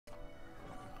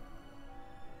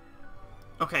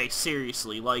Okay,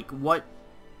 seriously, like, what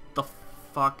the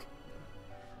fuck?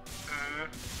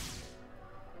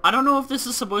 I don't know if this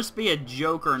is supposed to be a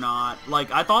joke or not.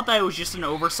 Like, I thought that it was just an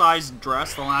oversized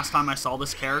dress the last time I saw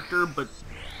this character, but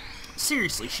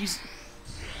seriously, she's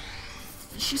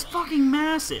fucking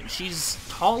massive. She's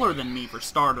taller than me for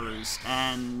starters,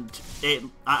 and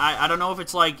I don't know if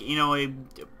it's like, you know, a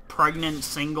pregnant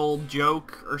single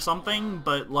joke or something,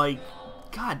 but like,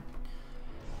 god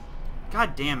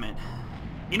damn it.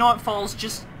 You know what, Falls?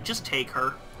 Just take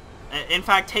her. In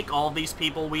fact, take all these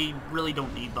people. We really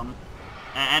don't need them.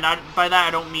 And by that,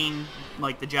 I don't mean,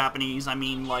 like, the Japanese. I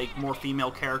mean, like, more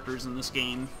female characters in this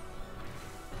game.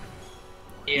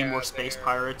 Yeah, more space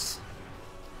pirates.